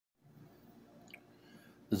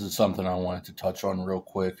This is something I wanted to touch on real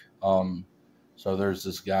quick. So there's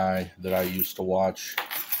this guy that I used to watch,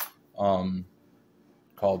 called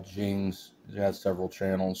Jings. He has several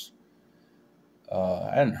channels.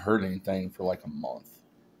 I hadn't heard anything for like a month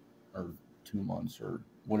or 2 months or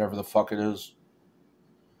whatever the fuck it is.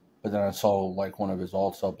 But then I saw like one of his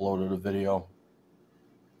alts uploaded a video,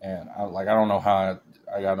 and I don't know how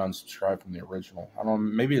I got unsubscribed from the original. I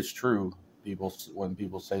don't. Maybe it's true. When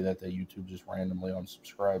people say that YouTube just randomly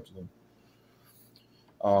unsubscribes them.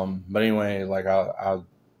 But anyway, like I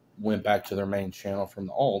went back to their main channel from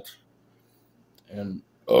the alt, and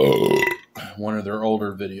one of their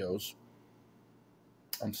older videos.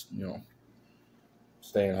 I'm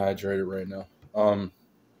staying hydrated right now.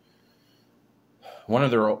 One of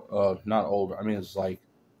their not older. I mean, it's like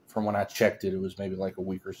from when I checked it, it was maybe like a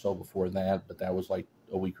week or so before that, but that was like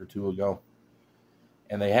a week or two ago.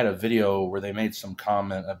 And they had a video where they made some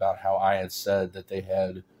comment about how I had said that they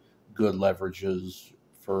had good leverages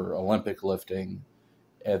for Olympic lifting,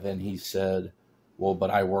 and then he said, well, but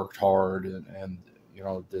I worked hard and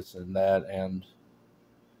this and that, and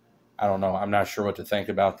I don't know. I'm not sure what to think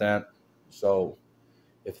about that. So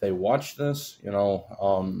if they watch this,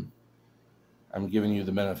 I'm giving you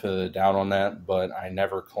the benefit of the doubt on that, but I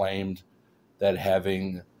never claimed that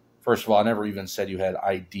first of all, I never even said you had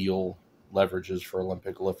ideal leverages for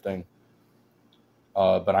Olympic lifting.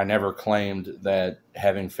 But I never claimed that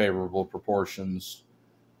having favorable proportions,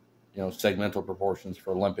 segmental proportions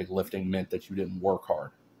for Olympic lifting meant that you didn't work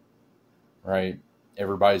hard, right?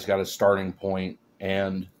 Everybody's got a starting point,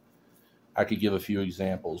 and I could give a few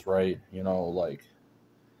examples, right? Like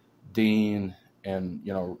Dean and,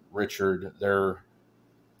 Richard, they're,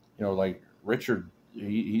 like Richard,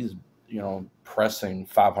 he's, pressing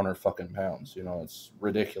 500 fucking pounds. It's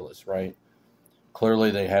ridiculous, right?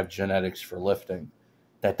 Clearly they have genetics for lifting.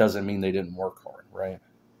 That doesn't mean they didn't work hard, right?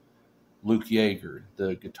 Luke Yeager,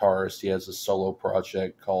 the guitarist, he has a solo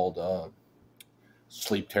project called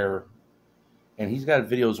Sleep Terror. And he's got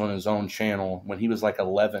videos on his own channel. When he was like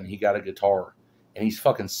 11, he got a guitar. And he's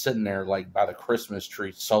fucking sitting there like by the Christmas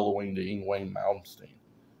tree soloing to Ingwane Malmsteen.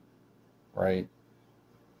 Right?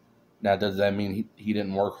 Now, does that mean he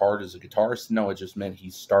didn't work hard as a guitarist? No, it just meant he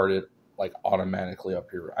started like automatically up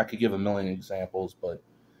here. I could give a million examples, but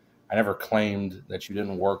I never claimed that you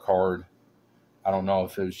didn't work hard. I don't know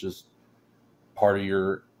if it was just part of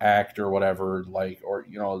your act or whatever, like, or,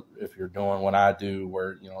 if you're doing what I do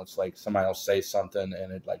where, it's like somebody will say something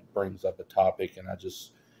and it like brings up a topic, and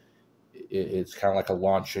it's kind of like a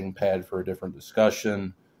launching pad for a different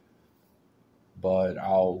discussion. But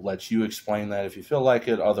I'll let you explain that if you feel like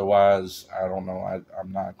it. Otherwise, I don't know.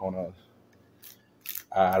 I'm not gonna.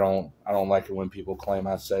 I don't like it when people claim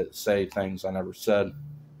I say things I never said,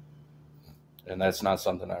 and that's not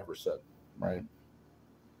something I ever said, right?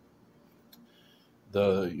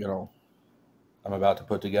 I'm about to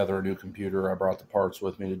put together a new computer. I brought the parts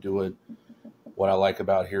with me to do it. What I like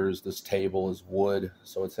about here is this table is wood,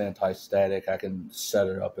 so it's anti-static. I can set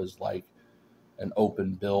it up as like an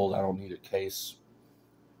open build. I don't need a case.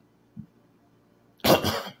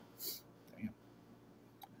 Damn.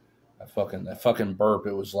 That fucking burp,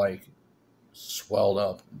 it was like swelled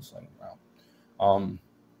up. It's like, wow.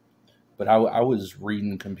 But I was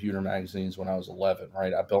reading computer magazines when I was 11,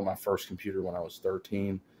 right? I built my first computer when I was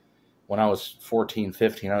 13. When I was 14,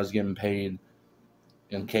 15, I was getting paid,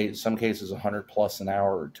 in some cases, $100+ an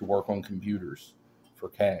hour to work on computers for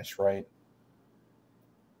cash, right?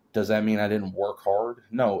 Does that mean I didn't work hard?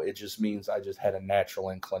 No, it just means I just had a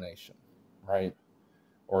natural inclination, right?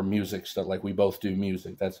 Or music stuff, like we both do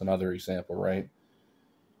music. That's another example, right?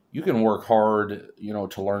 You can work hard,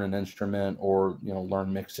 to learn an instrument or,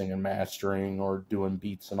 learn mixing and mastering or doing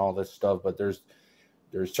beats and all this stuff. But there's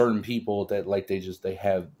certain people that like they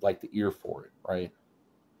have like the ear for it, right?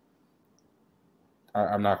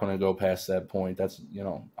 I'm not going to go past that point. That's,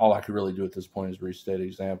 all I could really do at this point is restate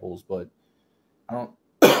examples. But I don't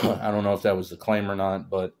I don't know if that was the claim or not.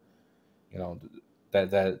 But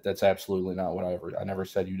that's absolutely not what I never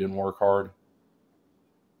said you didn't work hard.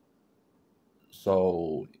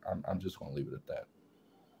 So I'm just going to leave it at that.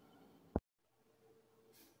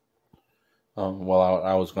 Well,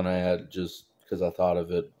 I was going to add, just because I thought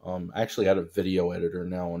of it, I actually had a video editor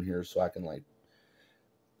now on here, so I can like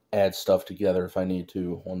add stuff together if I need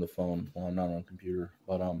to on the phone while I'm not on a computer.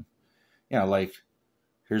 But yeah, like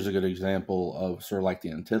here's a good example of sort of like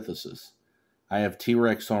the antithesis. I have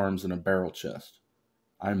T-Rex arms and a barrel chest.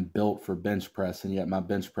 I'm built for bench press, and yet my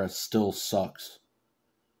bench press still sucks.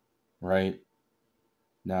 Right?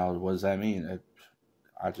 Now, what does that mean?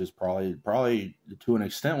 I just probably to an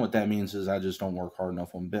extent what that means is I just don't work hard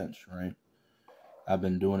enough on bench, right? I've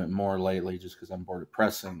been doing it more lately just because I'm bored of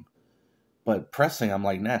pressing. But pressing, I'm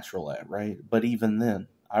like natural at, right? But even then,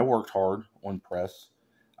 I worked hard on press.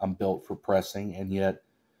 I'm built for pressing, and yet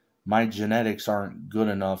my genetics aren't good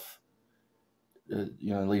enough, at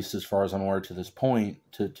least as far as I'm aware to this point,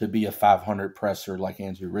 to be a 500 presser like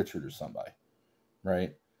Andrew Richard or somebody,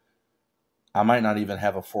 right? I might not even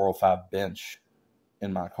have a 405 bench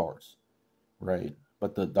in my cars, right?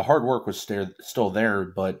 But the hard work was still there.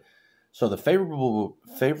 But so the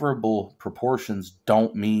favorable proportions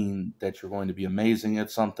don't mean that you're going to be amazing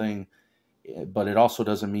at something, but it also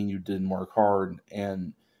doesn't mean you didn't work hard.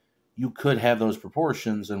 And you could have those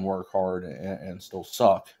proportions and work hard and still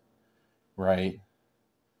suck, right?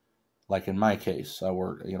 Like in my case,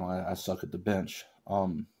 I suck at the bench.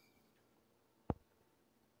 I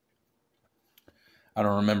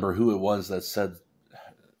don't remember who it was that said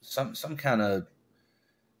some kind of.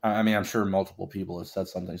 I mean, I'm sure multiple people have said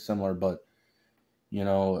something similar, but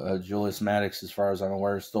Julius Maddox, as far as I'm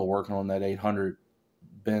aware, is still working on that 800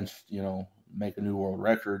 bench. Make a new world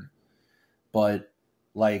record. But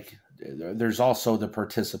like, there's also the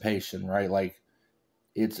participation, right? Like,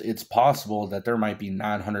 it's possible that there might be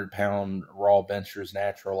 900-pound raw benchers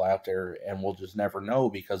natural out there, and we'll just never know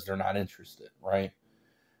because they're not interested, right?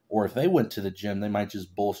 Or if they went to the gym, they might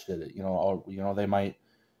just bullshit it. They might,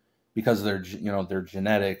 because of their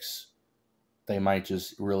genetics, they might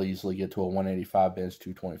just really easily get to a 185 bench,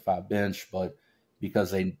 225 bench, but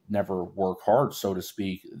because they never work hard, so to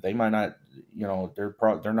speak, they might not.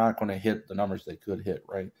 They're not going to hit the numbers they could hit,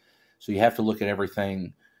 right? So you have to look at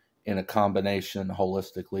everything in a combination,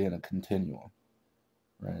 holistically, in a continuum,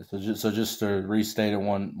 right? So just to restate it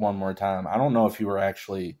one more time, I don't know if you were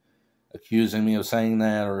actually accusing me of saying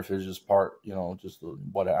that, or if it's just part, just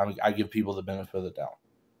what I give people the benefit of the doubt.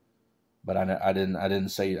 But I didn't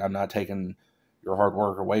say, I'm not taking your hard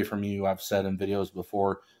work away from you. I've said in videos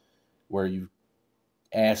before where you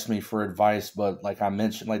asked me for advice, but like I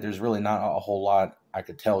mentioned, like there's really not a whole lot I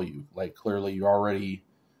could tell you. Like clearly you're already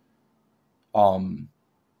um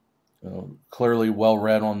clearly well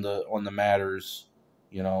read on the matters,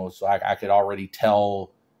 so I could already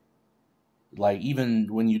tell, like even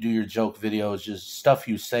when you do your joke videos, just stuff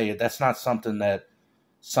you say, that's not something that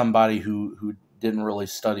somebody who didn't really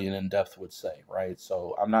study it in depth would say, right?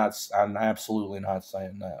 So I'm absolutely not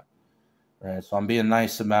saying that, right? So I'm being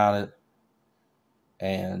nice about it,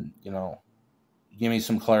 and give me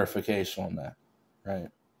some clarification on that, right?